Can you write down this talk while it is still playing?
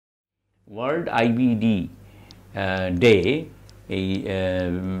World IBD day এই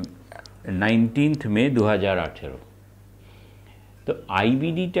 19 মে 2018। তো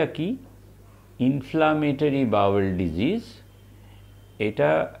আইবিডিটা কি? Inflammatory bowel disease. এটা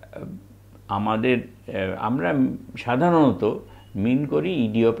আমরা সাধারণত মিন করি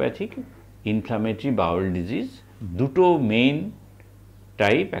ইডিওপ্যাথিক ইনফ্লামেটরি বাউল ডিজিজ। দুটো মেইন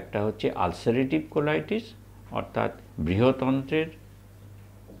টাইপ, একটা হচ্ছে আলসারেটিভ কোলাইটিস, অর্থাৎ বৃহতন্ত্রের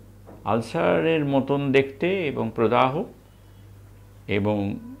আলসারের মতন দেখতে এবং প্রদাহ, এবং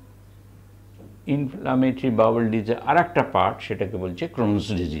ইনফ্লামেটরি বাউল ডিজিজ আর একটা পার্ট, সেটাকে বলছে ক্রোনস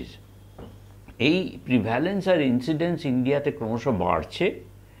ডিজিজ। এই প্রিভ্যালেন্স আর ইনসিডেন্স ইন্ডিয়াতে ক্রমশ বাড়ছে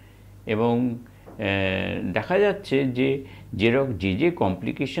এবং দেখা যাচ্ছে যে যে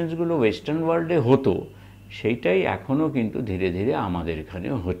কমপ্লিকেশনসগুলো ওয়েস্টার্ন ওয়ার্ল্ডে হতো সেইটাই এখনও কিন্তু ধীরে ধীরে আমাদের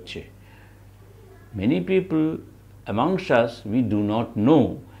এখানেও হচ্ছে। Many people amongst us we do not know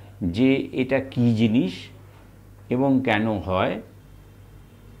যে এটা কী জিনিস এবং কেন হয়।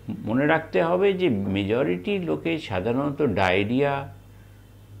 মনে রাখতে হবে যে মেজরিটি লোকে সাধারণত ডায়রিয়া,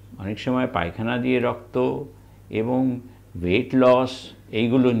 অনেক সময় পায়খানা দিয়ে রক্ত এবং ওয়েট লস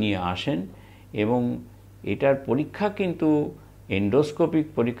এইগুলো নিয়ে আসেন, এবং এটার পরীক্ষা কিন্তু এন্ডোস্কোপিক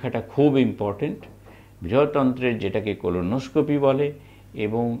পরীক্ষাটা খুব ইম্পর্টেন্ট। বৃহতন্ত্রের যেটাকে কোলোনোস্কোপি বলে,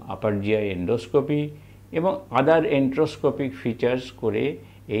 এবং আপার জিআই এন্ডোস্কোপি এবং আদার এন্ট্রোস্কোপিক ফিচার্স করে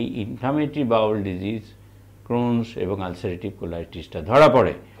এই ইনফ্লামেটরি বাউল ডিজিজ, ক্রোনস এবং আলসারেটিভ কোলাইটিসটা ধরা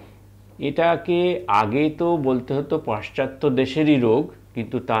পড়ে। এটাকে আগে তো বলতে হতো পাশ্চাত্য দেশেরই রোগ,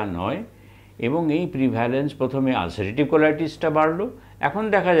 কিন্তু তা নয়। এবং এই প্রিভ্যালেন্স প্রথমে আলসারেটিভ কোলাইটিসটা বাড়লো, এখন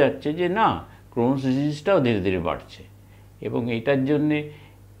দেখা যাচ্ছে যে না, ক্রোনস ডিজিজটাও ধীরে ধীরে বাড়ছে। এবং এটার জন্যে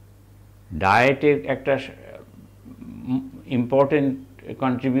ডায়েটের একটা ইম্পর্টেন্ট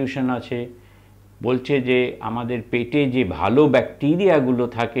কন্ট্রিবিউশন আছে। বলছে যে আমাদের পেটে যে ভালো ব্যাকটেরিয়াগুলো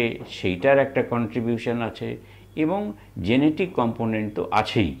থাকে সেইটার একটা কন্ট্রিবিউশন আছে, এবং জেনেটিক কম্পোনেন্ট তো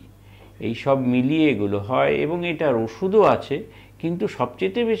আছেই। এই সব মিলিয়ে এগুলো হয়, এবং এটার ওষুধও আছে। কিন্তু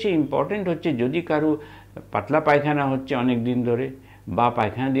সবচেয়ে বেশি ইম্পর্টেন্ট হচ্ছে যদি কারো পাতলা পায়খানা হচ্ছে অনেক দিন ধরে, বা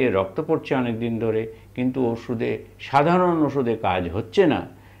পায়খানা দিয়ে রক্ত পড়ছে অনেক দিন ধরে, কিন্তু সাধারণ ওষুধে কাজ হচ্ছে না,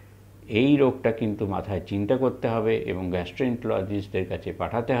 এই রোগটা কিন্তু মাথায় চিন্তা করতে হবে এবং গ্যাস্ট্রোএন্টারোলজিস্টদের কাছে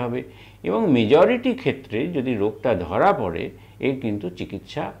পাঠাতে হবে। এবং মেজরিটি ক্ষেত্রে যদি রোগটা ধরা পড়ে, এর কিন্তু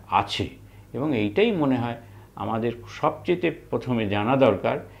চিকিৎসা আছে। এবং এইটাই মনে হয় আমাদের সবচেয়ে প্রথমে জানা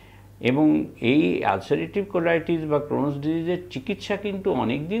দরকার। এবং এই আলসারেটিভ কোলাইটিস বা ক্রোনস ডিজিজের চিকিৎসা কিন্তু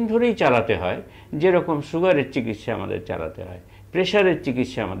অনেক দিন ধরেই চালাতে হয়, যেরকম সুগারের চিকিৎসা আমাদের চালাতে হয়, প্রেশারের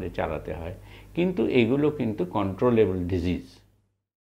চিকিৎসা আমাদের চালাতে হয়, কিন্তু এগুলো কিন্তু কন্ট্রোলেবল ডিজিজ।